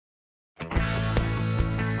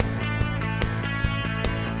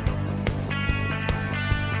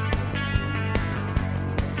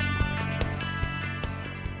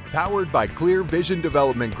Powered by Clear Vision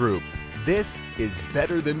Development Group, this is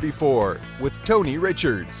Better Than Before with Tony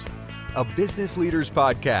Richards, a business leaders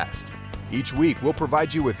podcast. Each week, we'll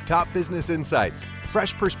provide you with top business insights,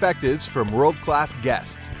 fresh perspectives from world-class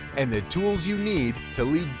guests, and the tools you need to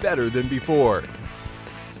lead better than before.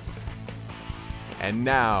 And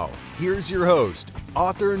now, here's your host,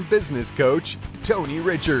 author and business coach, Tony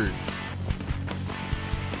Richards.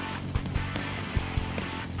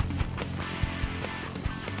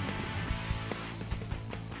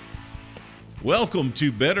 Welcome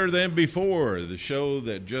to Better Than Before, the show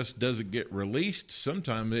that just doesn't get released.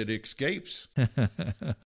 Sometimes it escapes.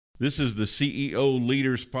 This is the CEO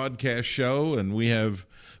Leaders Podcast show, and we have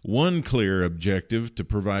one clear objective: to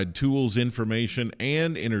provide tools, information,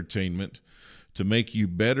 and entertainment to make you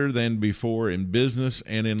better than before in business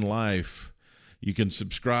and in life. You can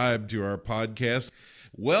subscribe to our podcast.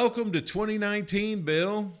 Welcome to 2019,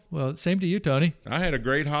 Bill. Well, same to you, Tony. I had a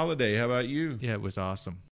great holiday. How about you? Yeah, it was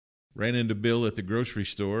awesome. Ran into Bill at the grocery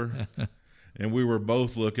store, and we were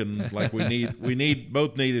both looking like we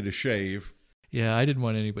both needed a shave. Yeah, I didn't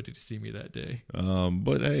want anybody to see me that day.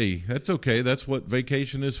 But hey, that's okay. That's what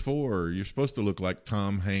vacation is for. You're supposed to look like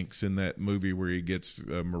Tom Hanks in that movie where he gets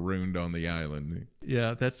marooned on the island.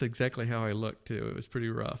 Yeah, that's exactly how I looked too. It was pretty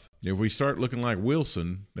rough. If we start looking like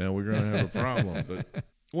Wilson, now we're going to have a problem. But I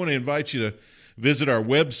want to invite you to visit our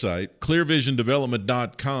website,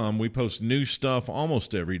 clearvisiondevelopment.com. We post new stuff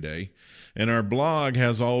almost every day, and our blog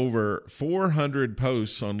has over 400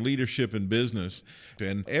 posts on leadership and business.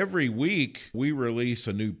 And every week, we release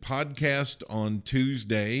a new podcast on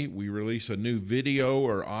Tuesday. We release a new video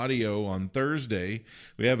or audio on Thursday.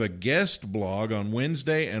 We have a guest blog on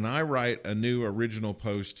Wednesday, and I write a new original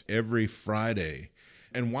post every Friday.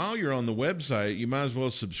 And while you're on the website, you might as well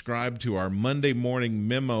subscribe to our Monday Morning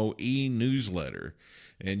Memo e-newsletter.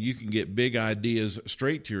 And you can get big ideas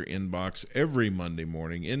straight to your inbox every Monday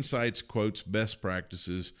morning. Insights, quotes, best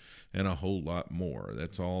practices, and a whole lot more.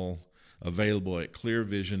 That's all available at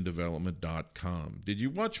clearvisiondevelopment.com. Did you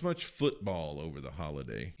watch much football over the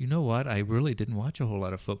holiday? You know what? I really didn't watch a whole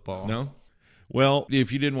lot of football. No? Well,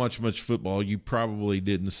 if you didn't watch much football, you probably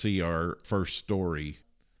didn't see our first story.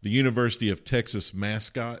 The University of Texas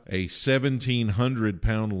mascot, a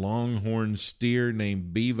 1,700-pound longhorn steer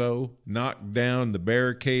named Bevo, knocked down the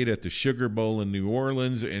barricade at the Sugar Bowl in New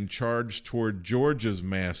Orleans and charged toward Georgia's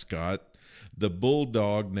mascot, the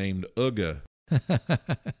bulldog named Uga.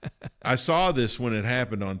 I saw this when it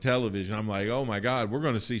happened on television. I'm like, oh my God, we're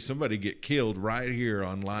going to see somebody get killed right here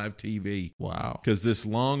on live TV. Wow. Because this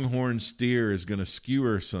longhorn steer is going to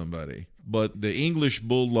skewer somebody. But the English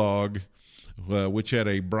bulldog, which had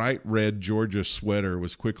a bright red Georgia sweater,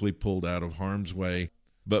 was quickly pulled out of harm's way.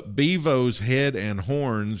 But Bevo's head and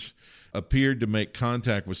horns appeared to make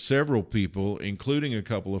contact with several people, including a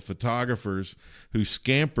couple of photographers who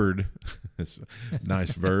scampered,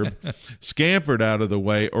 nice verb, scampered out of the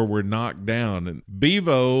way or were knocked down. And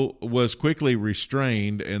Bevo was quickly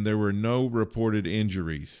restrained, and there were no reported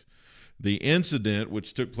injuries. The incident,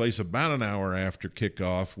 which took place about an hour after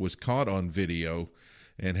kickoff, was caught on video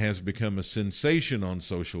and has become a sensation on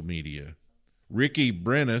social media. Ricky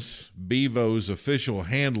Brennis, Bevo's official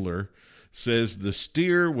handler, says the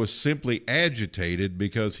steer was simply agitated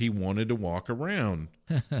because he wanted to walk around.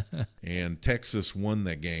 And Texas won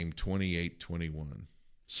that game 28-21.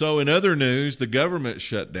 So in other news, the government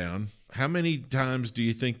shut down. How many times do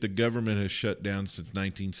you think the government has shut down since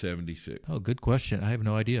 1976? Oh, good question. I have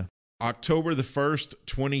no idea. October the 1st,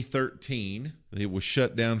 2013, it was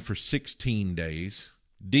shut down for 16 days.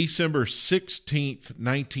 December 16th,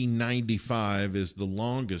 1995 is the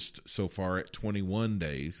longest so far at 21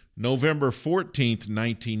 days. November 14th,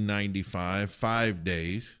 1995, 5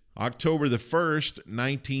 days. October the 1st,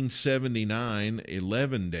 1979,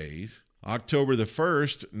 11 days. October the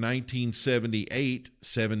 1st, 1978,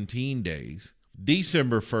 17 days.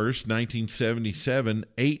 December 1st, 1977,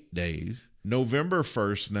 8 days. November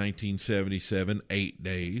 1st, 1977, 8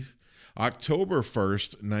 days. October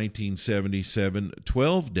 1st, 1977,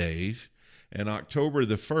 12 days, and October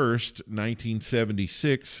the 1st,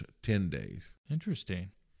 1976, 10 days.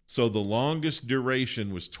 Interesting. So the longest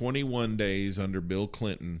duration was 21 days under Bill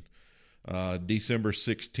Clinton, December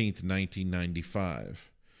 16th,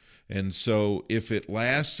 1995. And so if it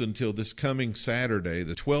lasts until this coming Saturday,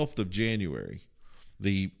 the 12th of January,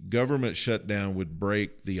 the government shutdown would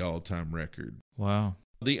break the all-time record. Wow.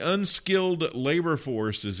 The unskilled labor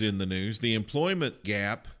force is in the news. The employment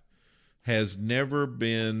gap has never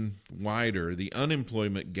been wider. The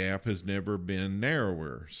unemployment gap has never been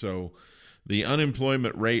narrower. So The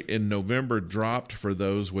unemployment rate in November dropped for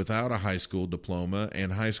those without a high school diploma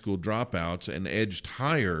and high school dropouts and edged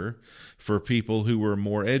higher for people who were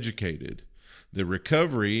more educated. The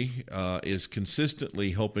recovery is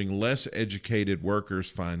consistently helping less educated workers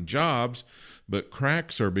find jobs, but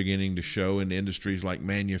cracks are beginning to show in industries like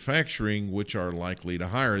manufacturing, which are likely to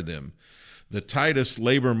hire them. The tightest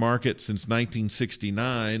labor market since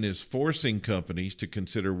 1969 is forcing companies to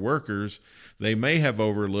consider workers they may have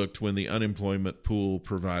overlooked when the unemployment pool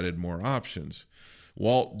provided more options.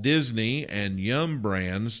 Walt Disney and Yum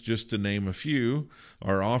Brands, just to name a few,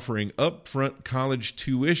 are offering upfront college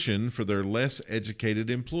tuition for their less educated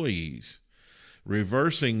employees,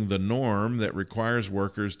 reversing the norm that requires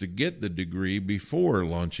workers to get the degree before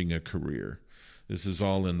launching a career. This is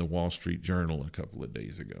all in the Wall Street Journal a couple of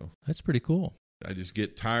days ago. That's pretty cool. I just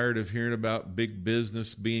get tired of hearing about big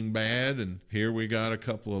business being bad, and here we got a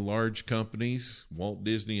couple of large companies, Walt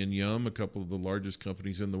Disney and Yum, a couple of the largest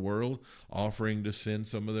companies in the world, offering to send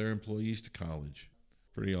some of their employees to college.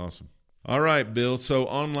 Pretty awesome. All right, Bill, so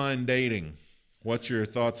online dating. What's your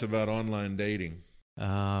thoughts about online dating?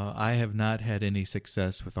 I have not had any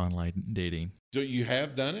success with online dating. So you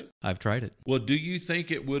have done it? I've tried it. Well, do you think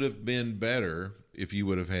it would have been better if you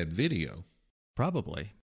would have had video?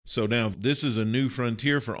 Probably. So now this is a new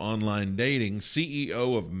frontier for online dating.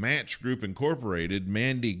 CEO of Match Group Incorporated,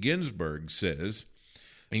 Mandy Ginsberg, says,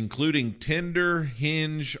 including Tinder,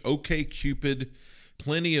 Hinge, OkCupid,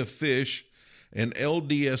 Plenty of Fish, and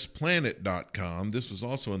LDSplanet.com, this was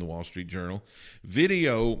also in the Wall Street Journal,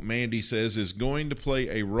 video, Mandy says, is going to play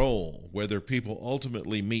a role, whether people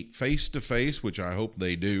ultimately meet face-to-face, which I hope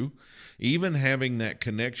they do. Even having that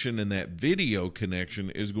connection and that video connection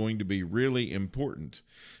is going to be really important.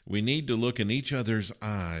 We need to look in each other's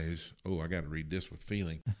eyes. Oh, I got to read this with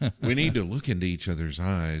feeling. We need to look into each other's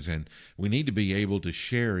eyes, and we need to be able to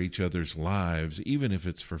share each other's lives, even if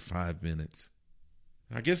it's for 5 minutes.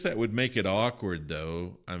 I guess that would make it awkward,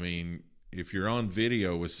 though. I mean, if you're on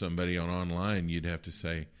video with somebody online, you'd have to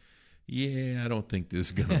say, yeah, I don't think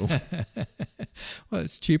this go. Well,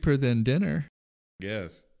 it's cheaper than dinner.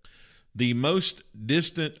 Yes. The most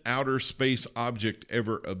distant outer space object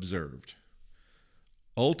ever observed.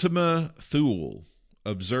 Ultima Thule,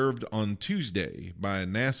 observed on Tuesday by a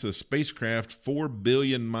NASA spacecraft 4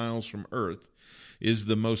 billion miles from Earth, is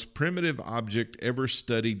the most primitive object ever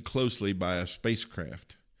studied closely by a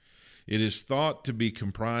spacecraft. It is thought to be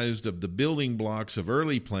comprised of the building blocks of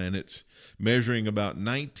early planets, measuring about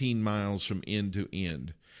 19 miles from end to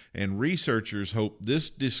end. And researchers hope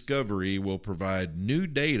this discovery will provide new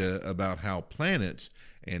data about how planets,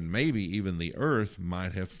 and maybe even the Earth,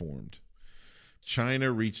 might have formed.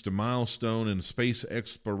 China reached a milestone in space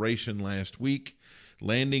exploration last week,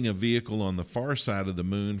 landing a vehicle on the far side of the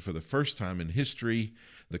moon for the first time in history,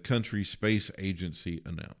 the country's space agency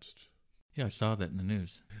announced. Yeah, I saw that in the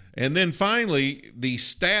news. And then finally, the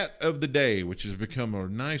stat of the day, which has become a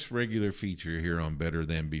nice regular feature here on Better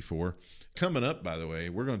Than Before. Coming up, by the way,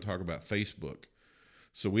 we're going to talk about Facebook.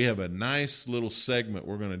 So we have a nice little segment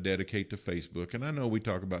we're going to dedicate to Facebook. And I know we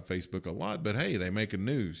talk about Facebook a lot, but hey, they make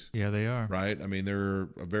news. Yeah, they are. Right? I mean, they're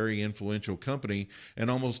a very influential company, and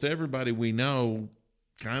almost everybody we know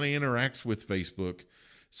kind of interacts with Facebook.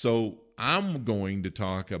 So I'm going to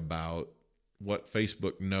talk about what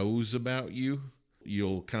Facebook knows about you.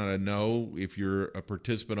 You'll kind of know if you're a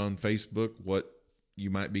participant on Facebook, what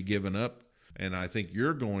you might be giving up. And I think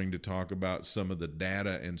you're going to talk about some of the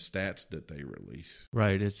data and stats that they release.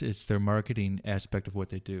 Right. It's their marketing aspect of what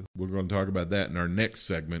they do. We're going to talk about that in our next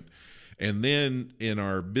segment. And then in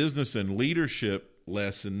our business and leadership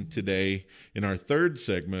lesson today, in our third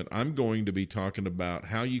segment, I'm going to be talking about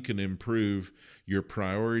how you can improve your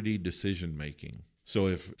priority decision making. So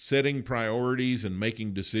if setting priorities and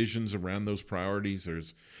making decisions around those priorities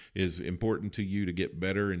is important to you to get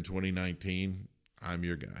better in 2019, I'm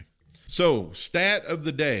your guy. So, stat of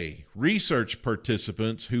the day, research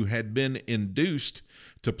participants who had been induced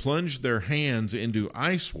to plunge their hands into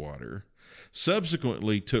ice water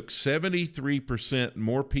subsequently took 73%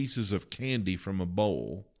 more pieces of candy from a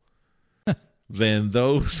bowl than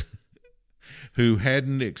those who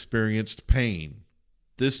hadn't experienced pain.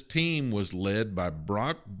 This team was led by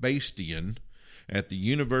Brock Bastian at the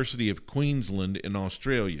University of Queensland in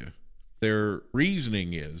Australia. Their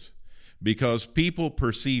reasoning is, because people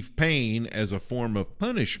perceive pain as a form of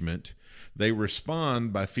punishment, they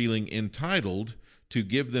respond by feeling entitled to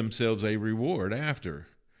give themselves a reward after,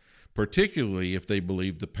 particularly if they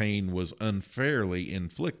believe the pain was unfairly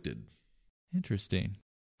inflicted. Interesting.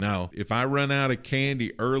 Now, if I run out of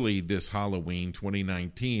candy early this Halloween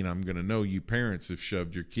 2019, I'm going to know you parents have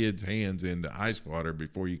shoved your kids' hands into ice water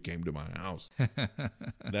before you came to my house.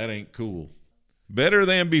 That ain't cool. Better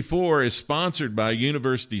Than Before is sponsored by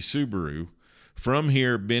University Subaru. From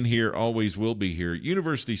here, been here, always will be here.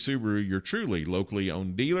 University Subaru, your truly locally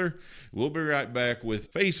owned dealer. We'll be right back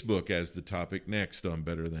with Facebook as the topic next on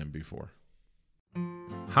Better Than Before.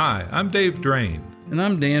 Hi, I'm Dave Drain. And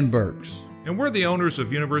I'm Dan Burks. And we're the owners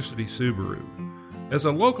of University Subaru. As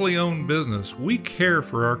a locally owned business, we care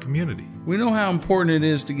for our community. We know how important it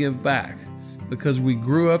is to give back because we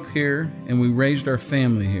grew up here and we raised our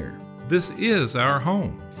family here. This is our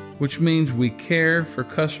home. Which means we care for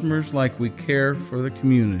customers like we care for the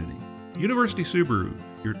community. University Subaru,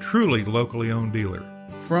 your truly locally owned dealer.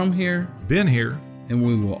 From here, been here, and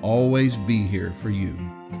we will always be here for you.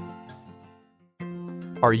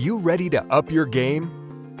 Are you ready to up your game?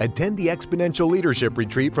 Attend the Exponential Leadership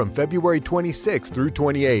Retreat from February 26th through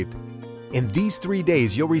 28th. In these 3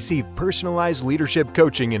 days, you'll receive personalized leadership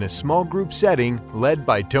coaching in a small group setting led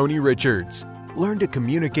by Tony Richards. Learn to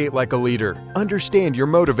communicate like a leader, understand your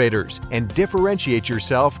motivators, and differentiate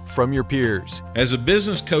yourself from your peers. As a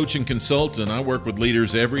business coach and consultant, I work with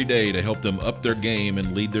leaders every day to help them up their game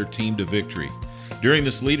and lead their team to victory. During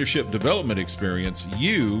this leadership development experience,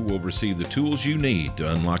 you will receive the tools you need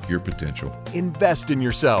to unlock your potential. Invest in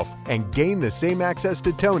yourself and gain the same access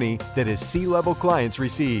to Tony that his C-level clients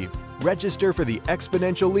receive. Register for the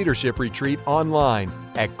Exponential Leadership Retreat online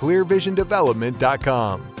at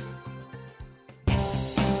clearvisiondevelopment.com.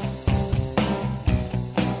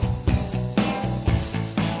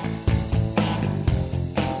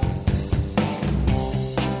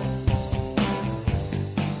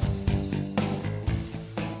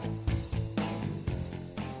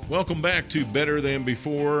 Welcome back to Better Than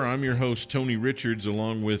Before. I'm your host, Tony Richards,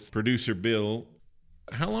 along with producer Bill.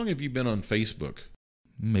 How long have you been on Facebook?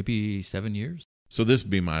 Maybe 7 years. So this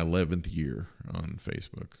would be my 11th year on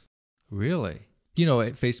Facebook. Really? You know,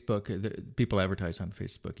 at Facebook, people advertise on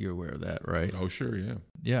Facebook. You're aware of that, right? Oh, sure, yeah.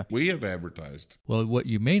 Yeah. We have advertised. Well, what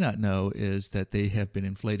you may not know is that they have been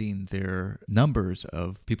inflating their numbers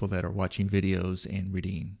of people that are watching videos and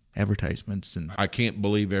reading advertisements. And I can't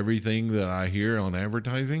believe everything that I hear on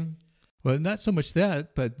advertising. well, not so much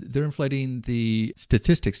that, but they're inflating the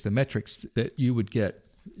statistics, the metrics that you would get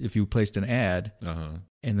if you placed an ad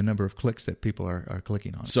and the number of clicks that people are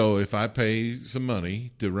clicking on. So if I pay some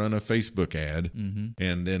money to run a Facebook ad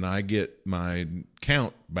and then I get my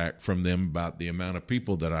count back from them about the amount of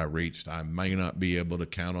people that I reached, I may not be able to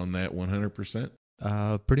count on that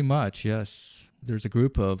 100%? Pretty much, yes. There's a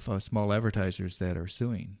group of small advertisers that are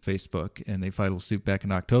suing Facebook, and they filed a suit back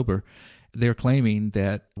in October. They're claiming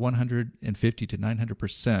that 150 to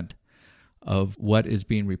 900% of what is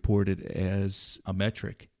being reported as a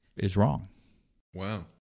metric is wrong. Wow.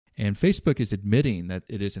 And Facebook is admitting that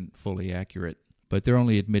it isn't fully accurate, but they're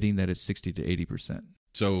only admitting that it's 60 to 80%.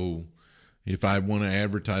 So if I want to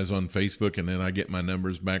advertise on Facebook and then I get my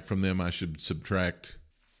numbers back from them, I should subtract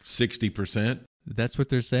 60%? That's what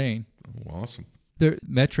they're saying. Oh, awesome. Their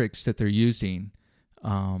metrics that they're using,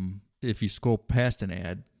 if you scroll past an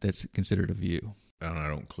ad, that's considered a view. And I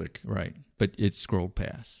don't click. Right. But it's scrolled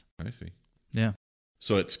past. I see. Yeah.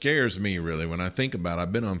 So it scares me, really, when I think about it.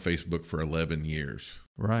 I've been on Facebook for 11 years.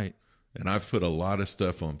 Right. And I've put a lot of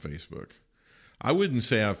stuff on Facebook. I wouldn't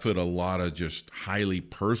say I've put a lot of just highly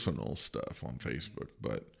personal stuff on Facebook,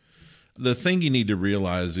 but the thing you need to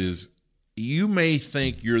realize is you may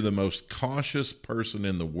think you're the most cautious person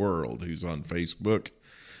in the world who's on Facebook,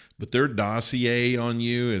 but their dossier on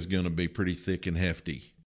you is going to be pretty thick and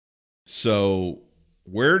hefty. So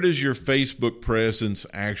where does your Facebook presence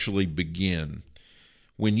actually begin?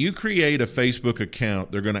 When you create a Facebook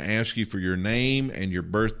account, they're going to ask you for your name and your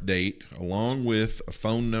birth date, along with a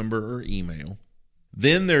phone number or email.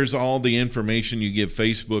 Then there's all the information you give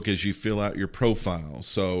Facebook as you fill out your profile.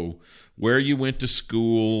 So where you went to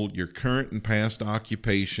school, your current and past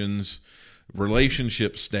occupations,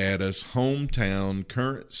 relationship status, hometown,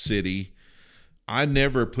 current city. I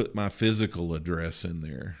never put my physical address in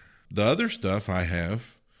there. The other stuff I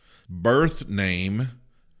have, birth name,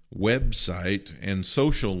 website, and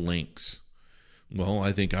social links. Well,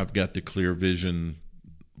 I think I've got the Clear Vision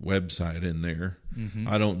website in there.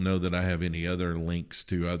 I don't know that I have any other links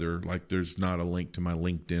to like there's not a link to my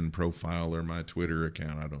LinkedIn profile or my Twitter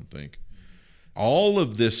account, I don't think. All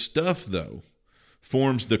of this stuff, though,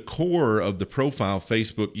 forms the core of the profile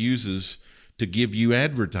Facebook uses to give you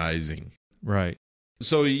advertising. Right.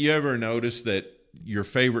 So you ever notice that your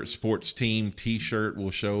favorite sports team t-shirt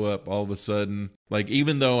will show up all of a sudden. Like,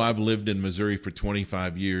 even though I've lived in Missouri for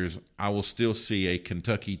 25 years, I will still see a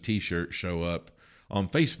Kentucky t-shirt show up on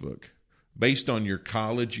Facebook based on your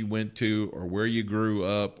college you went to or where you grew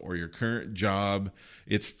up or your current job.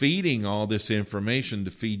 It's feeding all this information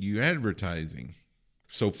to feed you advertising.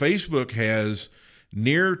 So Facebook has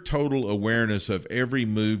near total awareness of every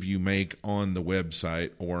move you make on the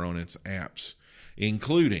website or on its apps,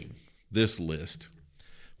 including this list: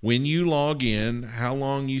 when you log in, how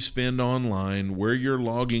long you spend online, where you're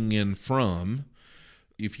logging in from.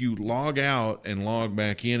 If you log out and log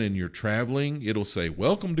back in and you're traveling, it'll say,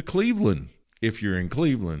 welcome to Cleveland, if you're in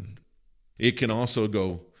Cleveland. It can also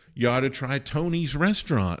go, you ought to try Tony's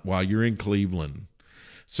restaurant while you're in Cleveland.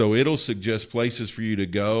 So it'll suggest places for you to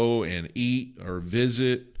go and eat or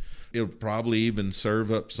visit. It'll probably even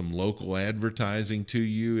serve up some local advertising to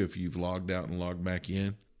you if you've logged out and logged back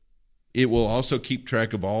in. It will also keep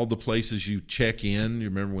track of all the places you check in. You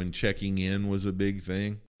remember when checking in was a big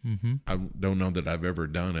thing? Mm-hmm. I don't know that I've ever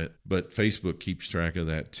done it, but Facebook keeps track of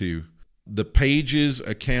that too. The pages,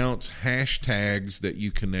 accounts, hashtags that you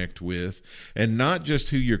connect with, and not just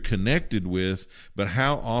who you're connected with, but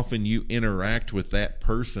how often you interact with that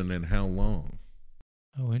person and how long.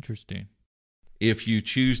 Oh, interesting. If you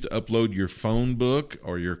choose to upload your phone book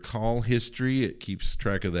or your call history, it keeps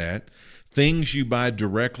track of that. Things you buy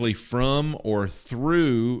directly from or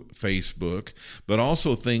through Facebook, but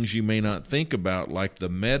also things you may not think about, like the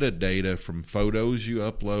metadata from photos you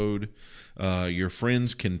upload. Your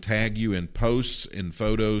friends can tag you in posts and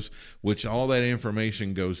photos, which all that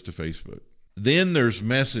information goes to Facebook. Then there's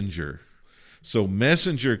Messenger. So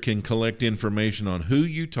Messenger can collect information on who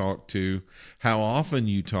you talk to, how often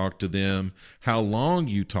you talk to them, how long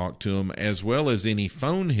you talk to them, as well as any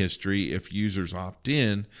phone history if users opt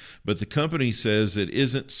in. But the company says it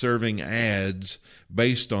isn't serving ads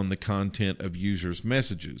based on the content of users'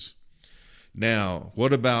 messages. Now,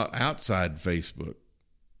 what about outside Facebook?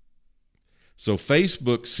 So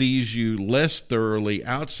Facebook sees you less thoroughly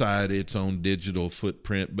outside its own digital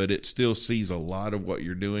footprint, but it still sees a lot of what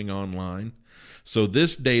you're doing online. So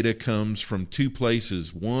this data comes from two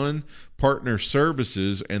places: one, partner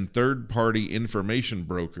services, and third-party information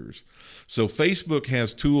brokers. So Facebook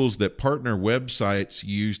has tools that partner websites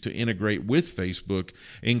use to integrate with Facebook,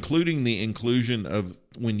 including the inclusion of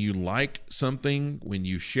when you like something, when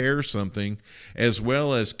you share something, as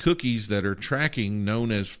well as cookies that are tracking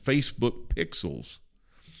known as Facebook pixels.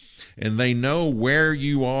 And they know where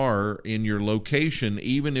you are in your location,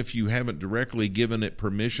 even if you haven't directly given it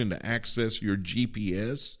permission to access your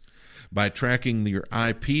GPS, by tracking your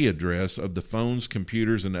IP address of the phones,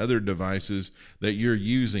 computers, and other devices that you're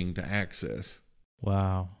using to access.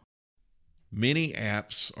 Wow. Many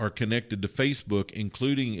apps are connected to Facebook,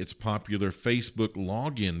 including its popular Facebook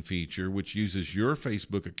login feature, which uses your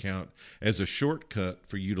Facebook account as a shortcut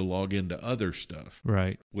for you to log into other stuff.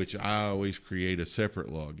 Right. Which I always create a separate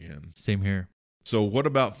login. Same here. So what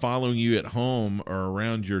about following you at home or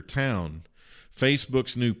around your town?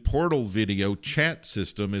 Facebook's new Portal video chat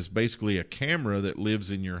system is basically a camera that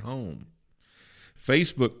lives in your home.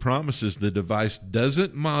 Facebook promises the device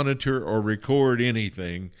doesn't monitor or record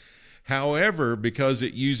anything. However, because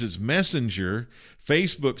it uses Messenger,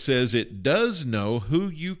 Facebook says it does know who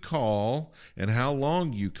you call and how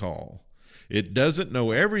long you call. It doesn't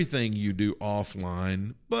know everything you do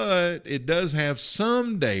offline, but it does have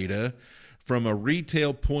some data from a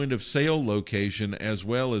retail point of sale location as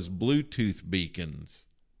well as Bluetooth beacons.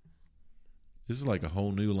 This is like a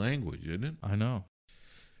whole new language, isn't it? I know.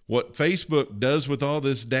 What Facebook does with all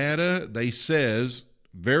this data, they says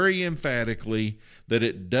very emphatically that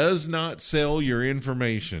it does not sell your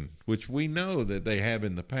information, which we know that they have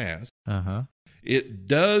in the past. Uh-huh. It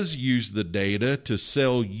does use the data to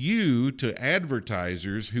sell you to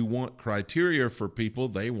advertisers who want criteria for people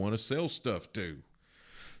they want to sell stuff to.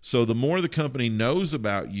 So the more the company knows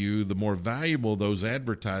about you, the more valuable those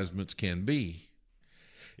advertisements can be.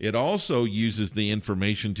 It also uses the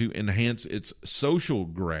information to enhance its social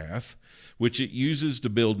graph, which it uses to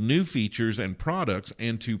build new features and products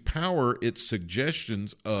and to power its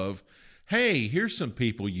suggestions of, hey, here's some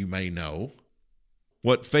people you may know.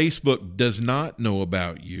 What Facebook does not know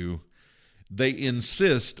about you, they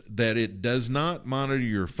insist that it does not monitor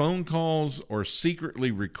your phone calls or secretly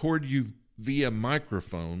record you via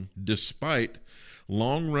microphone, despite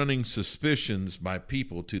long-running suspicions by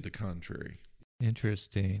people to the contrary.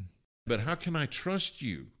 Interesting. But how can I trust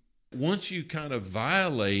you? Once you kind of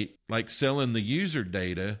violate, like selling the user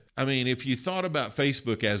data, I mean, if you thought about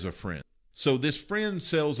Facebook as a friend, so this friend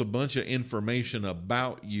sells a bunch of information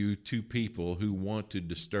about you to people who want to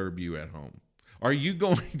disturb you at home Are you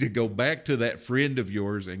going to go back to that friend of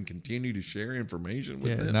yours and continue to share information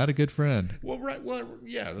with them? Not a good friend. Well, right. Well,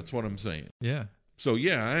 yeah, that's what I'm saying. Yeah. So,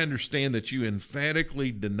 yeah, I understand that you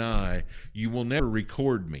emphatically deny you will never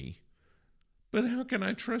record me, but how can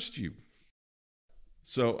I trust you?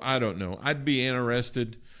 So, I don't know. I'd be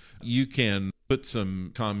interested. You can put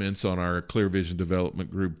some comments on our Clear Vision Development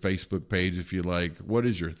Group Facebook page if you like. What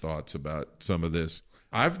is your thoughts about some of this?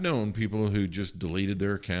 I've known people who just deleted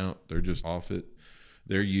their account. They're just off it.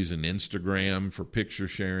 They're using Instagram for picture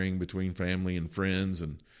sharing between family and friends.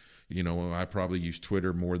 And, I probably use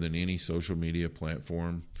Twitter more than any social media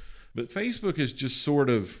platform. But Facebook is just sort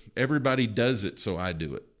of, everybody does it, so I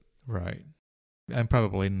do it. Right. I'm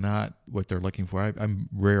probably not what they're looking for. I'm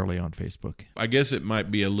rarely on Facebook. I guess it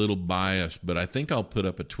might be a little biased, but I think I'll put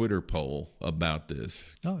up a Twitter poll about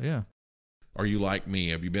this. Oh, yeah. Are you like me?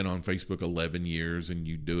 Have you been on Facebook 11 years and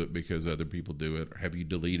you do it because other people do it? Or have you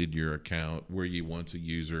deleted your account? Were you once a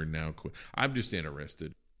user and now quit? I'm just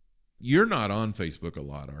interested. You're not on Facebook a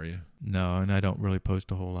lot, are you? No, and I don't really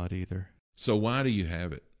post a whole lot either. So why do you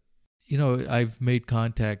have it? I've made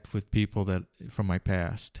contact with people that from my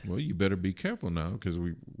past. Well, you better be careful now because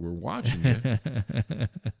we're watching you.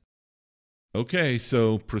 Okay,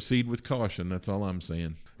 so proceed with caution. That's all I'm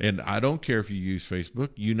saying. And I don't care if you use Facebook.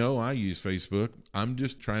 I use Facebook. I'm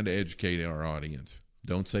just trying to educate our audience.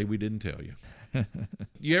 Don't say we didn't tell you.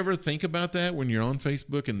 You ever think about that when you're on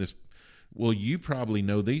Facebook and this, well, you probably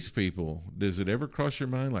know these people. Does it ever cross your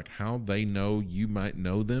mind like how they know you might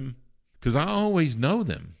know them? Because I always know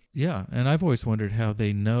them. Yeah, and I've always wondered how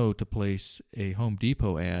they know to place a Home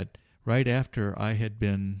Depot ad right after I had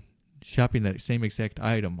been shopping that same exact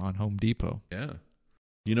item on Home Depot. Yeah.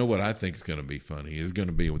 You know what I think is going to be funny is going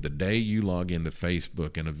to be the day you log into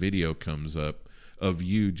Facebook and a video comes up of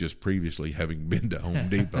you just previously having been to Home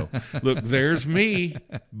Depot. Look, there's me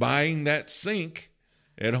buying that sink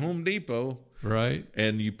at Home Depot. Right.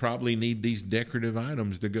 And you probably need these decorative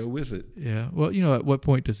items to go with it. Yeah. Well, at what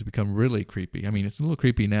point does it become really creepy? I mean, it's a little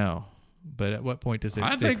creepy now, but at what point does it...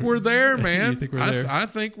 I think we're there, man. You think we're there? I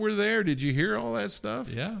think we're there. Did you hear all that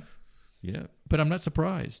stuff? Yeah. Yeah. But I'm not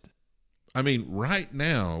surprised. I mean, right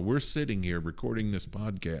now, we're sitting here recording this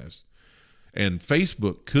podcast, and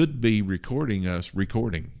Facebook could be recording us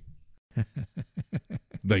recording.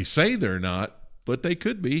 They say they're not, but they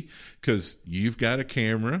could be because you've got a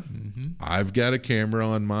camera. Mm-hmm. I've got a camera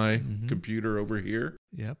on my computer over here.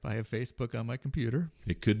 Yep, I have Facebook on my computer.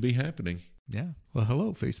 It could be happening. Yeah. Well,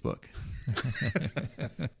 hello, Facebook.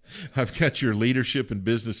 I've got your leadership and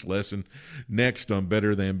business lesson next on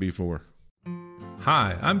Better Than Before.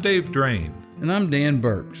 Hi, I'm Dave Drain. And I'm Dan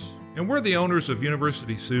Burks. And we're the owners of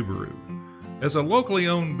University Subaru. As a locally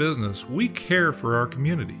owned business, we care for our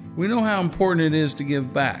community. We know how important it is to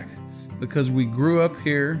give back because we grew up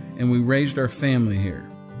here and we raised our family here.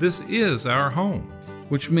 This is our home.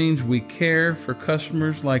 Which means we care for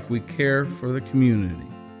customers like we care for the community.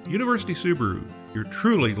 University Subaru, your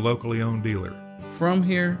truly locally owned dealer. From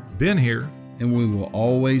here, been here, and we will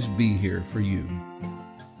always be here for you.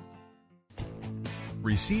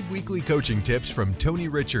 Receive weekly coaching tips from Tony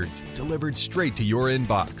Richards, delivered straight to your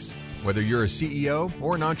inbox. Whether you're a CEO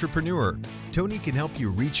or an entrepreneur, Tony can help you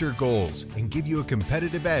reach your goals and give you a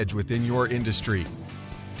competitive edge within your industry.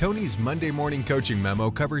 Tony's Monday morning coaching memo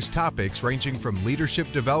covers topics ranging from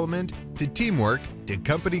leadership development to teamwork to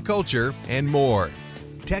company culture and more.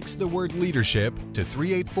 Text the word leadership to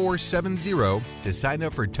 38470 to sign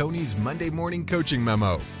up for Tony's Monday morning coaching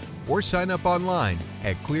memo, or sign up online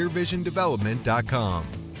at clearvisiondevelopment.com.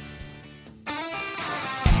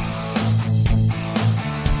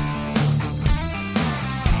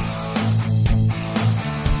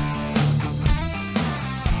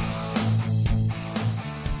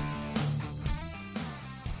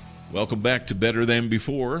 Welcome back to Better Than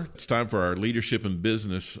Before. It's time for our leadership and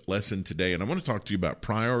business lesson today, and I want to talk to you about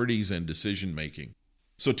priorities and decision making.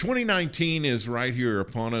 So 2019 is right here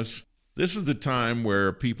upon us. This is the time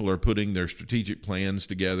where people are putting their strategic plans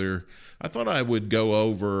together. I thought I would go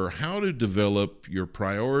over how to develop your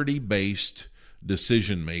priority-based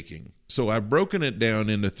decision making. So I've broken it down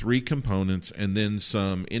into 3 components and then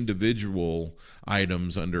some individual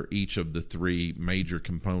items under each of the 3 major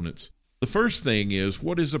components. The first thing is,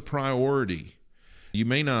 what is a priority? You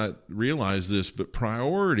may not realize this, but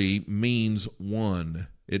priority means one.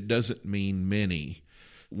 It doesn't mean many.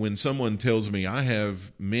 When someone tells me I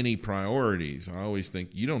have many priorities, I always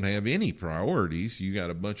think you don't have any priorities. You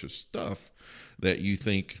got a bunch of stuff that you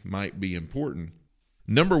think might be important.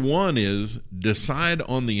 Number 1 is decide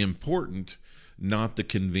on the important, not the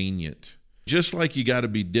convenient. Just like you got to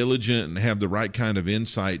be diligent and have the right kind of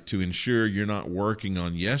insight to ensure you're not working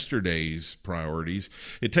on yesterday's priorities,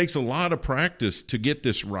 it takes a lot of practice to get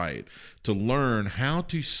this right, to learn how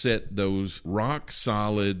to set those rock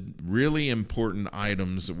solid, really important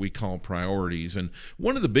items that we call priorities. And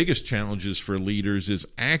one of the biggest challenges for leaders is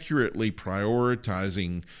accurately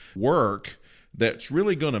prioritizing work that's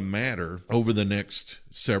really going to matter over the next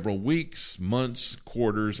several weeks, months,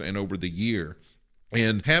 quarters, and over the year.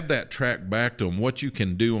 And have that track back to them, what you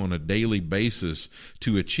can do on a daily basis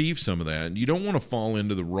to achieve some of that. And you don't want to fall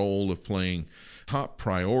into the role of playing top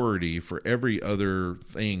priority for every other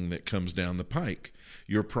thing that comes down the pike.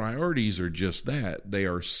 Your priorities are just that. They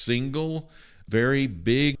are single, very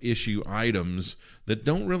big issue items that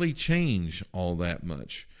don't really change all that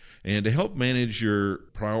much. And to help manage your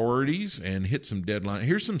priorities and hit some deadline,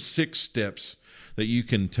 here's some 6 steps that you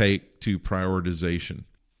can take to prioritization.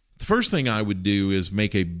 The first thing I would do is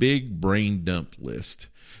make a big brain dump list.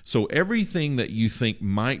 So everything that you think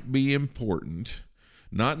might be important,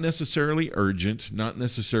 not necessarily urgent, not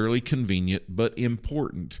necessarily convenient, but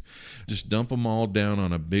important, just dump them all down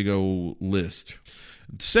on a big old list.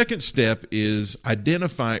 The second step is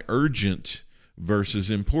identify urgent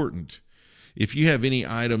versus important. If you have any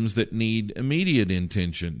items that need immediate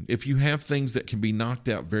attention, if you have things that can be knocked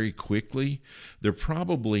out very quickly, they're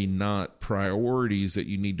probably not priorities that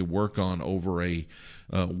you need to work on over a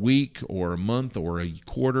week or a month or a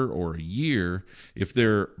quarter or a year. If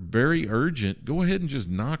they're very urgent, go ahead and just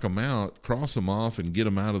knock them out, cross them off, and get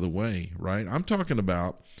them out of the way, right? I'm talking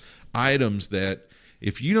about items that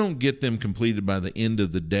if you don't get them completed by the end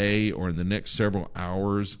of the day or in the next several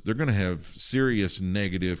hours, they're going to have serious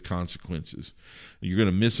negative consequences. You're going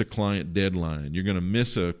to miss a client deadline. You're going to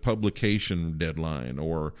miss a publication deadline,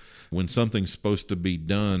 or when something's supposed to be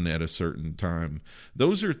done at a certain time.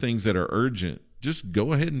 Those are things that are urgent. Just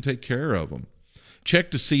go ahead and take care of them. Check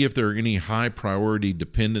to see if there are any high priority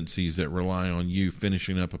dependencies that rely on you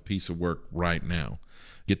finishing up a piece of work right now.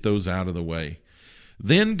 Get those out of the way.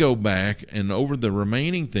 Then go back and over the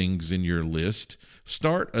remaining things in your list,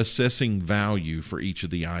 start assessing value for each of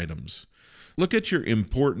the items. Look at your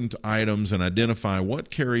important items and identify what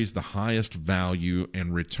carries the highest value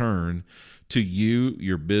and return to you,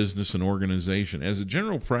 your business, and organization. As a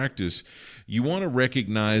general practice, you want to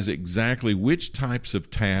recognize exactly which types of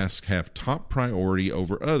tasks have top priority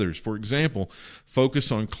over others. For example,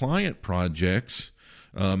 focus on client projects,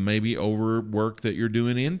 maybe over work that you're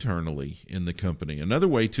doing internally in the company. Another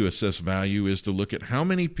way to assess value is to look at how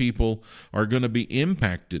many people are going to be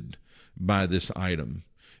impacted by this item.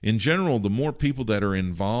 In general, the more people that are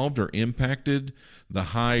involved or impacted, the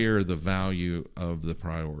higher the value of the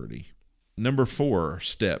priority. Number 4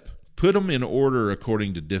 step, put them in order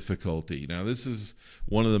according to difficulty. Now, this is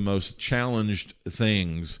one of the most challenged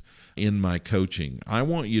things in my coaching. I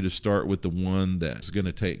want you to start with the one that's going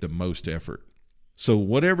to take the most effort. So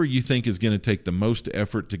whatever you think is going to take the most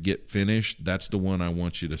effort to get finished, that's the one I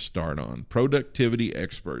want you to start on. Productivity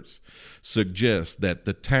experts suggest that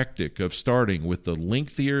the tactic of starting with the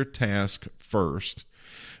lengthier task first,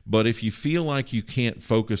 but if you feel like you can't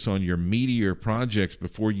focus on your meatier projects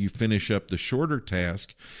before you finish up the shorter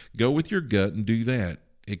task, go with your gut and do that.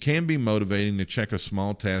 It can be motivating to check a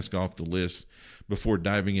small task off the list before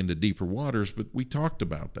diving into deeper waters, but we talked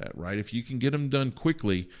about that, right? If you can get them done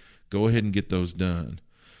quickly, go ahead and get those done.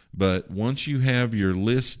 But once you have your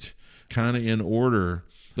list kind of in order,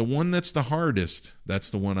 the one that's the hardest, that's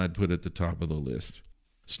the one I'd put at the top of the list.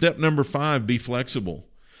 Step number 5, be flexible.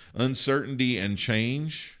 Uncertainty and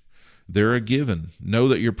change, they're a given. Know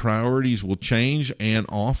that your priorities will change and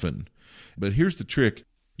often. But here's the trick.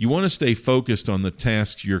 You want to stay focused on the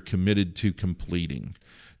tasks you're committed to completing.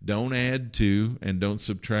 Don't add to and don't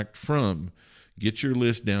subtract from. Get your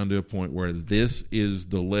list down to a point where this is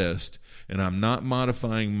the list, and I'm not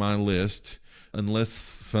modifying my list unless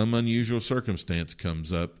some unusual circumstance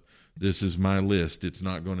comes up. This is my list. It's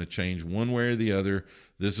not going to change one way or the other.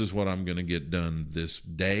 This is what I'm going to get done this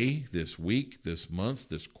day, this week, this month,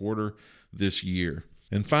 this quarter, this year.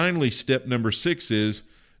 And finally, step number 6 is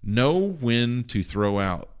know when to throw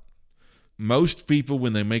out. Most people,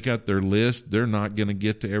 when they make out their list, they're not going to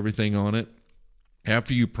get to everything on it.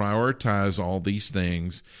 After you prioritize all these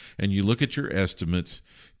things and you look at your estimates,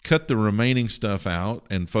 cut the remaining stuff out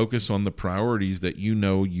and focus on the priorities that you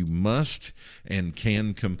know you must and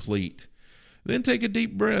can complete. Then take a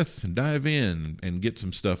deep breath and dive in and get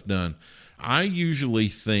some stuff done. I usually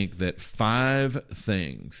think that 5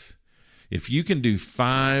 things, if you can do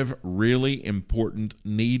 5 really important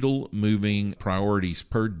needle-moving priorities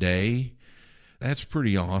per day, That's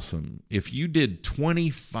pretty awesome. If you did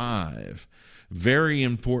 25 very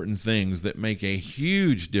important things that make a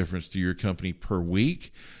huge difference to your company per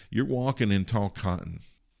week, you're walking in tall cotton.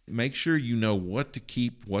 Make sure you know what to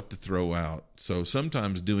keep, what to throw out. So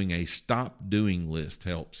sometimes doing a stop doing list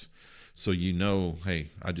helps. So you know, hey,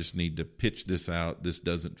 I just need to pitch this out. This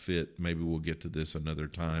doesn't fit. Maybe we'll get to this another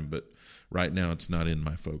time, but right now it's not in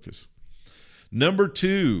my focus. Number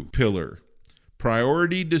 2 pillar,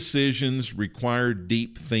 priority decisions require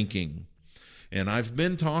deep thinking. And I've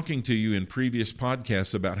been talking to you in previous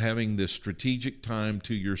podcasts about having this strategic time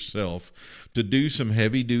to yourself to do some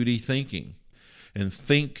heavy-duty thinking and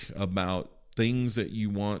think about things that you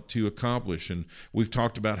want to accomplish. And we've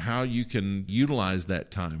talked about how you can utilize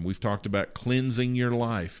that time. We've talked about cleansing your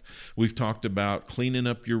life. We've talked about cleaning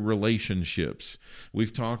up your relationships.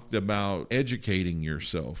 We've talked about educating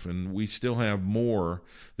yourself. And we still have more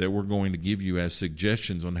that we're going to give you as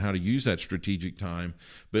suggestions on how to use that strategic time.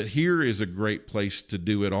 But here is a great place to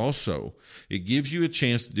do it also. It gives you a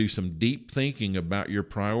chance to do some deep thinking about your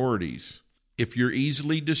priorities. If you're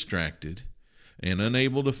easily distracted and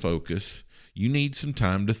unable to focus, you need some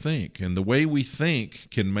time to think. And the way we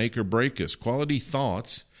think can make or break us. Quality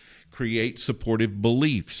thoughts create supportive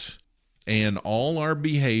beliefs. And all our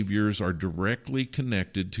behaviors are directly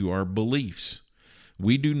connected to our beliefs.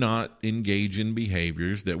 We do not engage in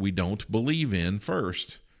behaviors that we don't believe in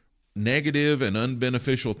first. Negative and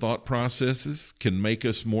unbeneficial thought processes can make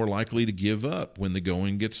us more likely to give up when the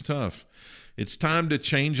going gets tough. It's time to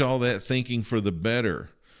change all that thinking for the better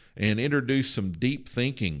and introduce some deep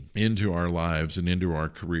thinking into our lives and into our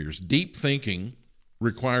careers. Deep thinking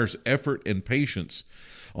requires effort and patience.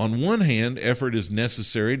 On one hand, effort is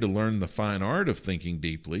necessary to learn the fine art of thinking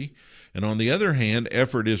deeply, and on the other hand,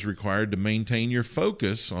 effort is required to maintain your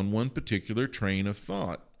focus on one particular train of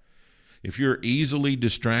thought. If you're easily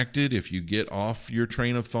distracted, if you get off your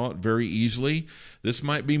train of thought very easily, this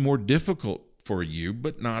might be more difficult for you,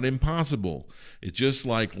 but not impossible. It's just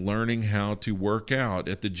like learning how to work out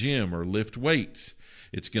at the gym or lift weights.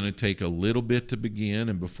 It's going to take a little bit to begin,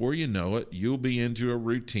 and before you know it, you'll be into a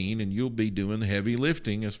routine and you'll be doing heavy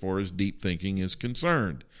lifting as far as deep thinking is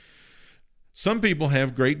concerned. Some people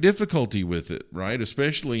have great difficulty with it, right?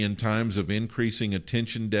 Especially in times of increasing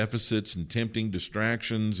attention deficits and tempting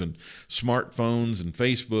distractions and smartphones and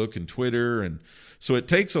Facebook and Twitter. And so it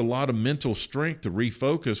takes a lot of mental strength to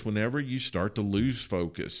refocus whenever you start to lose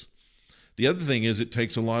focus. The other thing is it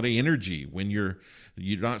takes a lot of energy. When you're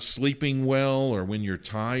not sleeping well or when you're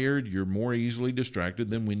tired, you're more easily distracted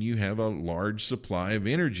than when you have a large supply of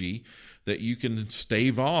energy that you can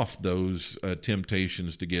stave off those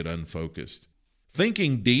temptations to get unfocused.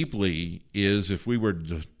 Thinking deeply is, if we were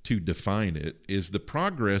to define it, is the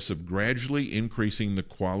progress of gradually increasing the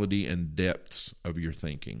quality and depths of your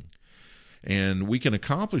thinking. And we can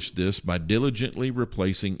accomplish this by diligently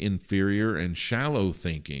replacing inferior and shallow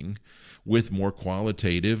thinking with more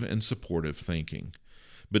qualitative and supportive thinking.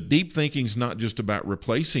 But deep thinking is not just about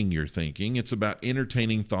replacing your thinking. It's about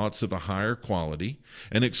entertaining thoughts of a higher quality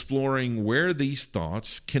and exploring where these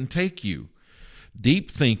thoughts can take you. Deep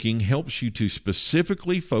thinking helps you to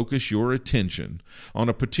specifically focus your attention on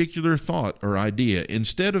a particular thought or idea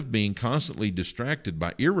instead of being constantly distracted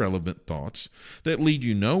by irrelevant thoughts that lead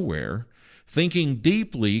you nowhere. Thinking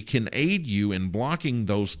deeply can aid you in blocking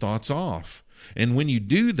those thoughts off. And when you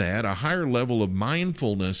do that, a higher level of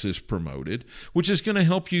mindfulness is promoted, which is going to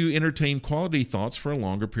help you entertain quality thoughts for a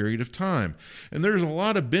longer period of time. And there's a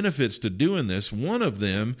lot of benefits to doing this. One of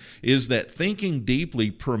them is that thinking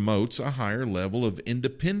deeply promotes a higher level of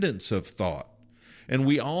independence of thought. And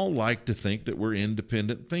we all like to think that we're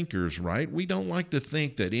independent thinkers, right? We don't like to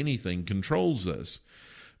think that anything controls us.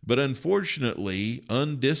 But unfortunately,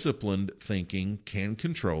 undisciplined thinking can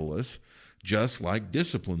control us, just like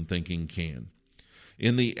disciplined thinking can.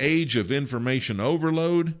 In the age of information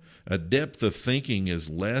overload, a depth of thinking is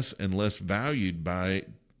less and less valued by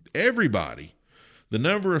everybody. The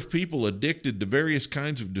number of people addicted to various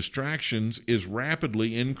kinds of distractions is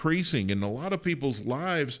rapidly increasing. In a lot of people's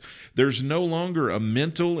lives, there's no longer a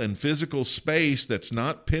mental and physical space that's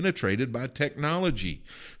not penetrated by technology.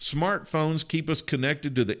 Smartphones keep us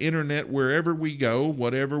connected to the internet wherever we go,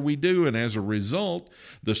 whatever we do, and as a result,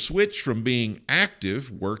 the switch from being active,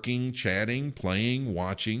 working, chatting, playing,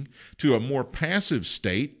 watching, to a more passive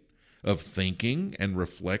state of thinking and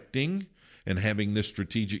reflecting and having this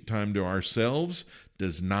strategic time to ourselves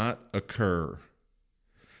does not occur.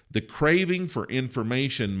 The craving for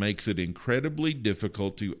information makes it incredibly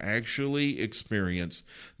difficult to actually experience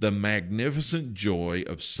the magnificent joy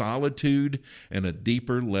of solitude and a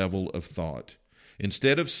deeper level of thought.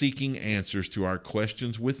 Instead of seeking answers to our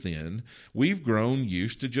questions within, we've grown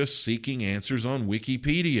used to just seeking answers on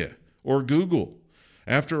Wikipedia or Google.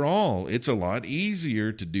 After all, it's a lot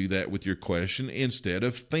easier to do that with your question instead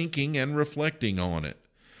of thinking and reflecting on it.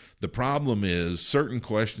 The problem is certain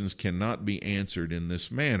questions cannot be answered in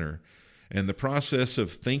this manner, and the process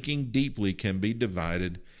of thinking deeply can be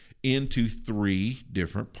divided into 3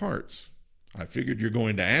 different parts. I figured you're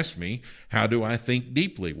going to ask me, how do I think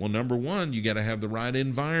deeply? Well, number 1, you got to have the right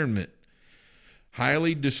environment.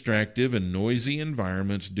 Highly distractive and noisy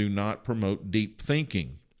environments do not promote deep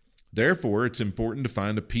thinking. Therefore, it's important to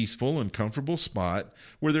find a peaceful and comfortable spot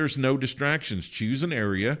where there's no distractions. Choose an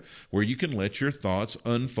area where you can let your thoughts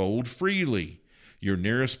unfold freely. Your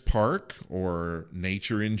nearest park or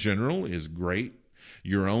nature in general is great.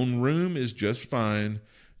 Your own room is just fine,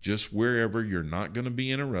 just wherever you're not going to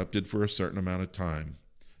be interrupted for a certain amount of time.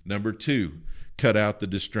 Number 2, cut out the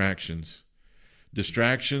distractions.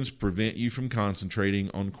 Distractions prevent you from concentrating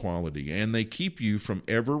on quality, and they keep you from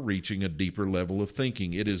ever reaching a deeper level of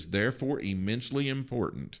thinking. It is therefore immensely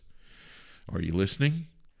important. Are you listening?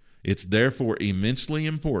 It's therefore immensely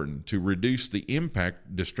important to reduce the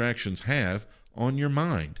impact distractions have on your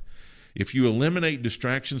mind. If you eliminate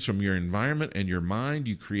distractions from your environment and your mind,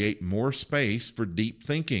 you create more space for deep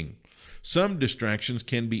thinking. Some distractions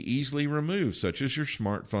can be easily removed, such as your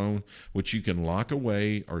smartphone, which you can lock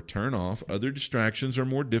away or turn off. Other distractions are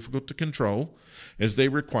more difficult to control, as they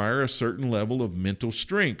require a certain level of mental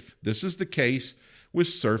strength. This is the case with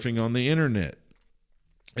surfing on the internet.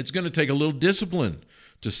 It's going to take a little discipline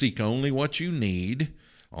to seek only what you need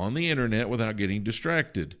on the internet without getting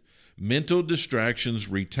distracted. Mental distractions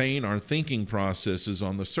retain our thinking processes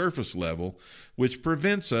on the surface level, which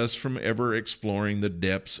prevents us from ever exploring the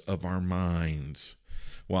depths of our minds.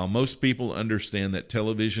 While most people understand that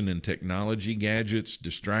television and technology gadgets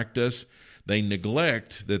distract us, they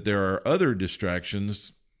neglect that there are other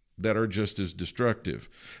distractions that are just as destructive.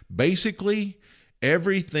 Basically,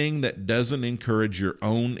 everything that doesn't encourage your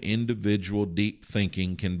own individual deep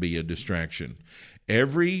thinking can be a distraction.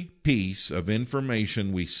 Every piece of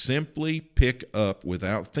information we simply pick up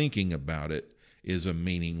without thinking about it is a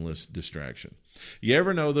meaningless distraction. You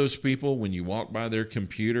ever know those people when you walk by their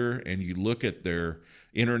computer and you look at their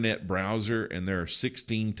internet browser and there are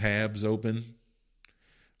 16 tabs open?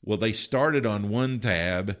 Well, they started on one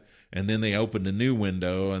tab and then they opened a new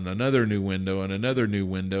window and another new window and another new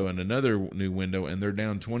window and another new window, and they're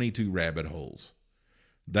down 22 rabbit holes.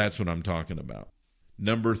 That's what I'm talking about.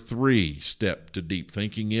 Number 3 step to deep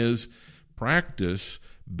thinking is practice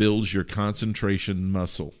builds your concentration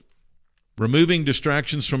muscle. Removing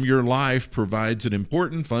distractions from your life provides an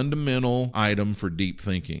important fundamental item for deep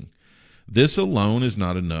thinking. This alone is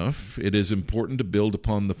not enough. It is important to build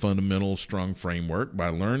upon the fundamental strong framework by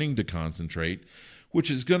learning to concentrate, which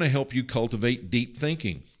is going to help you cultivate deep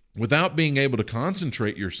thinking. Without being able to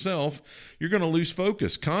concentrate yourself, you're going to lose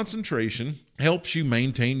focus. Concentration helps you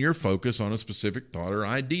maintain your focus on a specific thought or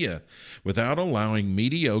idea without allowing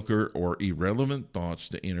mediocre or irrelevant thoughts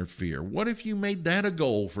to interfere. What if you made that a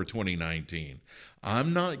goal for 2019?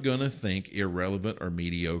 I'm not going to think irrelevant or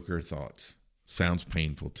mediocre thoughts. Sounds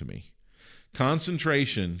painful to me.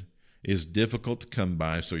 Concentration is difficult to come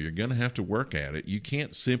by, so you're going to have to work at it. You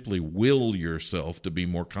can't simply will yourself to be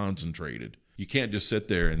more concentrated. You can't just sit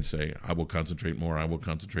there and say, I will concentrate more, I will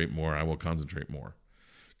concentrate more, I will concentrate more.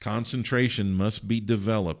 Concentration must be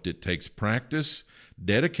developed. It takes practice,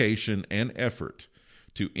 dedication, and effort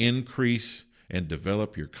to increase and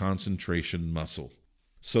develop your concentration muscle.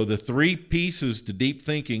 So the 3 pieces to deep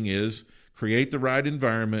thinking is create the right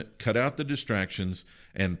environment, cut out the distractions,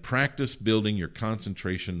 and practice building your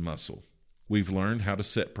concentration muscle. We've learned how to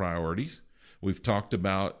set priorities. We've talked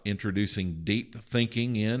about introducing deep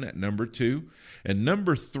thinking in at number 2. And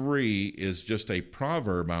number 3 is just a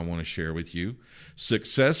proverb I want to share with you.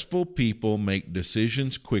 Successful people make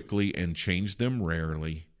decisions quickly and change them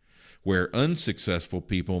rarely, where unsuccessful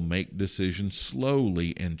people make decisions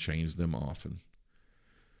slowly and change them often.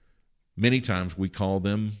 Many times we call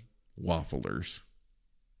them wafflers.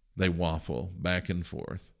 They waffle back and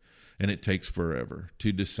forth. And it takes forever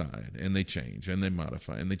to decide, and they change, and they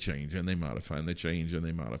modify, and they change, and they modify, and they change, and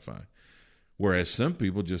they modify. Whereas some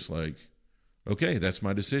people just like, okay, that's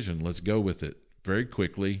my decision. Let's go with it very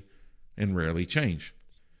quickly and rarely change.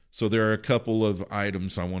 So there are a couple of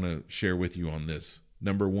items I want to share with you on this.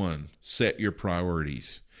 Number 1, set your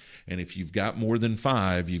priorities. And if you've got more than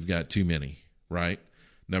 5, you've got too many, right?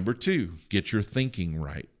 Number 2, get your thinking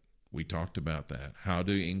right. We talked about that, how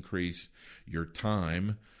to increase your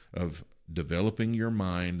time of developing your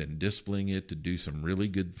mind and disciplining it to do some really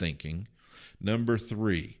good thinking. Number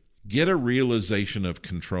 3, Get a realization of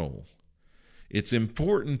control. It's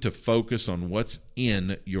important to focus on what's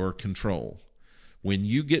in your control. When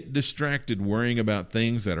you get distracted worrying about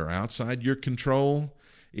things that are outside your control,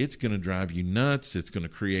 it's going to drive you nuts. It's going to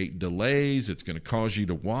create delays. It's going to cause you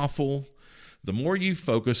to waffle. The more you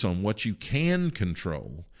focus on what you can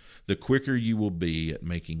control, the quicker you will be at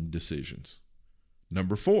making decisions.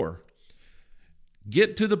 Number 4,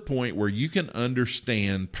 get to the point where you can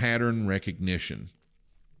understand pattern recognition.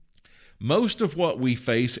 Most of what we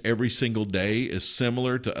face every single day is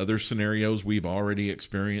similar to other scenarios we've already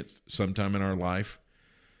experienced sometime in our life.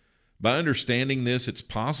 By understanding this, it's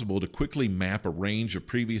possible to quickly map a range of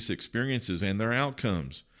previous experiences and their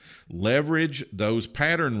outcomes. Leverage those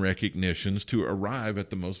pattern recognitions to arrive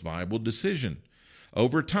at the most viable decision.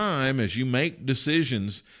 Over time, as you make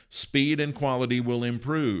decisions, speed and quality will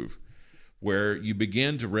improve, where you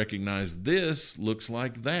begin to recognize this looks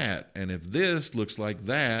like that, and if this looks like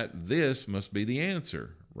that, this must be the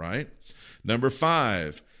answer, right? Number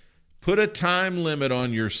 5, put a time limit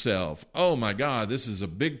on yourself. Oh my God, this is a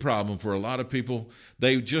big problem for a lot of people.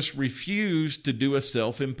 They just refuse to do a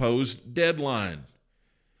self-imposed deadline.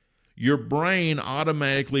 Your brain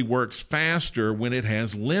automatically works faster when it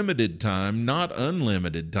has limited time, not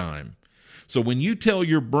unlimited time. So when you tell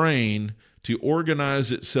your brain to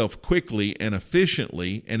organize itself quickly and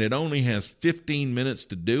efficiently, and it only has 15 minutes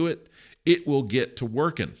to do it, it will get to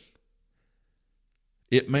working.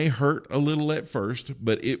 It may hurt a little at first,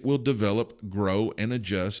 but it will develop, grow, and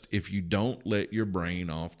adjust if you don't let your brain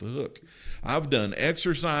off the hook. I've done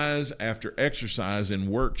exercise after exercise in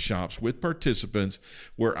workshops with participants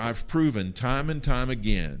where I've proven time and time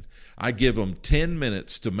again, I give them 10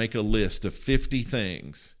 minutes to make a list of 50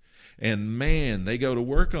 things. And man, they go to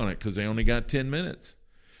work on it because they only got 10 minutes.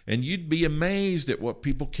 And you'd be amazed at what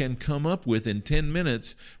people can come up with in 10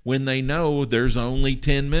 minutes when they know there's only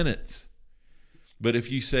 10 minutes. But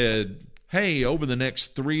if you said, hey, over the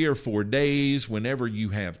next 3 or 4 days, whenever you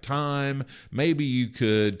have time, maybe you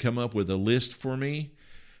could come up with a list for me,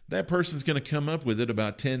 that person's going to come up with it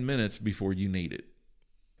about 10 minutes before you need it.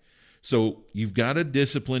 So you've got to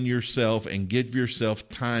discipline yourself and give yourself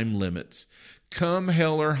time limits. Come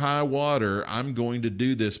hell or high water, I'm going to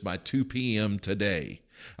do this by 2 p.m. today.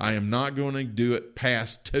 I am not going to do it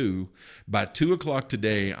past 2. By 2 o'clock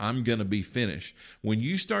today, I'm going to be finished. When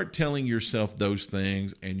you start telling yourself those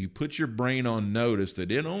things and you put your brain on notice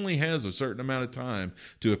that it only has a certain amount of time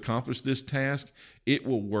to accomplish this task, it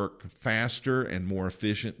will work faster and more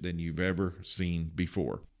efficient than you've ever seen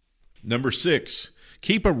before. Number 6,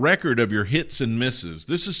 keep a record of your hits and misses.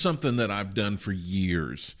 This is something that I've done for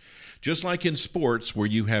years. Just like in sports where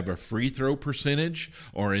you have a free throw percentage,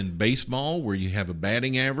 or in baseball where you have a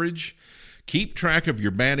batting average, keep track of your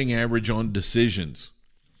batting average on decisions.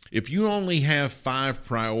 If you only have 5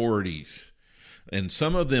 priorities, and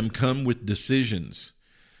some of them come with decisions,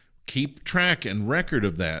 keep track and record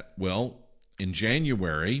of that. Well, in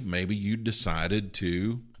January, maybe you decided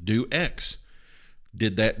to do X.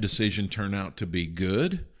 Did that decision turn out to be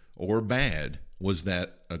good or bad? Was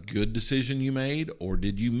that a good decision you made, or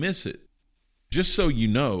did you miss it? Just so you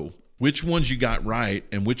know which ones you got right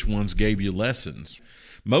and which ones gave you lessons.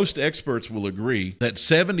 Most experts will agree that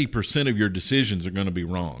 70% of your decisions are going to be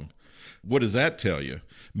wrong. What does that tell you?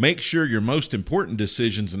 Make sure your most important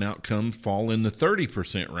decisions and outcomes fall in the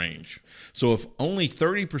 30% range. So if only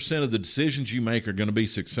 30% of the decisions you make are going to be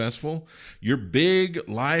successful, your big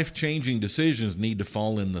life-changing decisions need to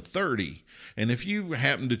fall in the 30. And if you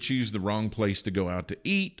happen to choose the wrong place to go out to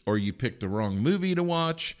eat, or you picked the wrong movie to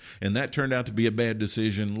watch, and that turned out to be a bad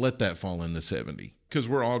decision, let that fall in the 70, because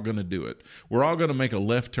we're all going to do it. We're all going to make a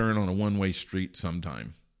left turn on a one-way street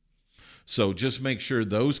sometime. So just make sure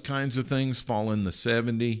those kinds of things fall in the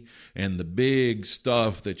 70, and the big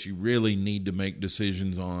stuff that you really need to make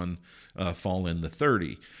decisions on fall in the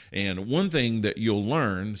 30. And one thing that you'll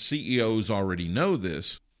learn, CEOs already know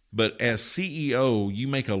this, but as CEO, you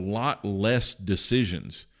make a lot less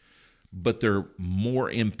decisions, but they're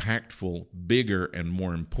more impactful, bigger, and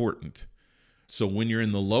more important. So when you're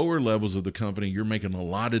in the lower levels of the company, you're making a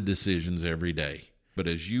lot of decisions every day. But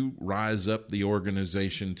as you rise up the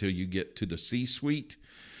organization till you get to the C-suite,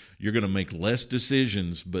 you're going to make less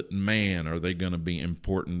decisions, but man, are they going to be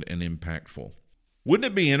important and impactful. Wouldn't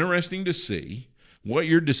it be interesting to see what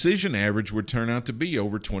your decision average would turn out to be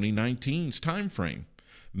over 2019's time frame?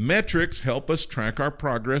 Metrics help us track our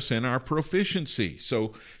progress and our proficiency.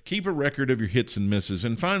 So keep a record of your hits and misses.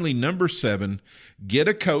 And finally, number 7, get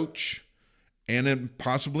a coach and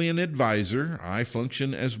possibly an advisor. I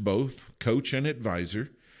function as both coach and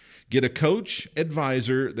advisor. Get a coach,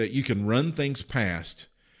 advisor that you can run things past,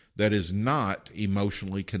 that is not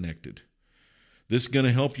emotionally connected. This is going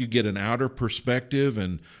to help you get an outer perspective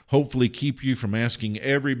and hopefully keep you from asking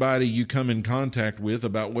everybody you come in contact with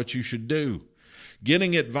about what you should do.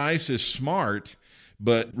 Getting advice is smart,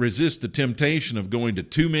 but resist the temptation of going to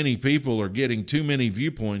too many people or getting too many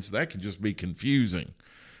viewpoints. That can just be confusing.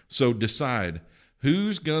 So decide,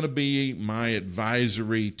 who's going to be my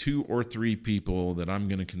advisory 2 or 3 people that I'm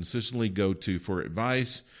going to consistently go to for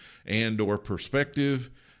advice and or perspective,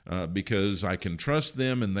 because I can trust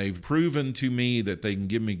them and they've proven to me that they can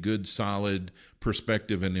give me good, solid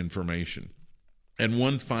perspective and information. And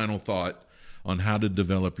one final thought on how to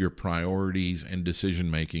develop your priorities and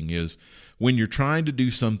decision-making is, when you're trying to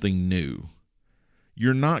do something new,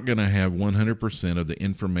 you're not going to have 100% of the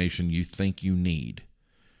information you think you need.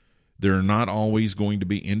 There are not always going to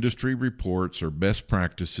be industry reports or best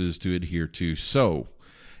practices to adhere to, so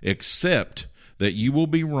accept that you will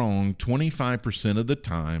be wrong 25% of the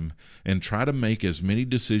time and try to make as many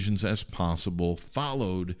decisions as possible,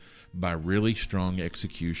 followed by really strong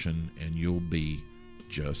execution, and you'll be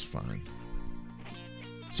just fine.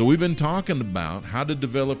 So we've been talking about how to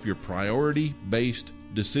develop your priority-based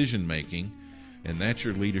decision-making, and that's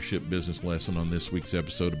your leadership business lesson on this week's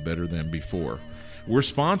episode of Better Than Before. We're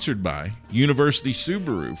sponsored by University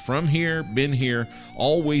Subaru. From here, been here,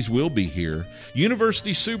 always will be here.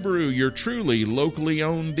 University Subaru, your truly locally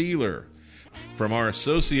owned dealer. From our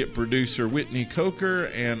associate producer, Whitney Coker,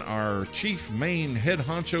 and our chief main head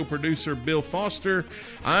honcho producer, Bill Foster,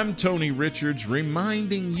 I'm Tony Richards,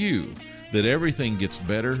 reminding you that everything gets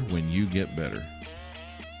better when you get better.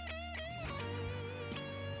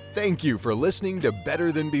 Thank you for listening to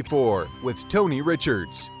Better Than Before with Tony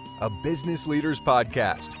Richards, a business leaders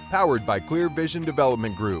podcast powered by Clear Vision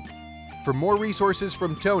Development Group. For more resources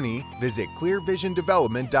from Tony, visit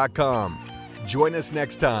clearvisiondevelopment.com. Join us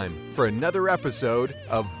next time for another episode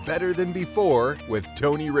of Better Than Before with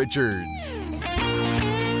Tony Richards.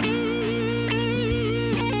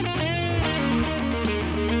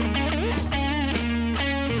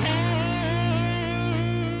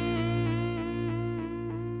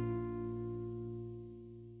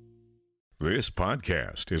 This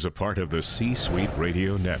podcast is a part of the C-Suite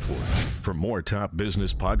Radio Network. For more top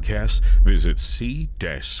business podcasts, visit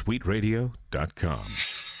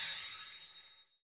c-suiteradio.com.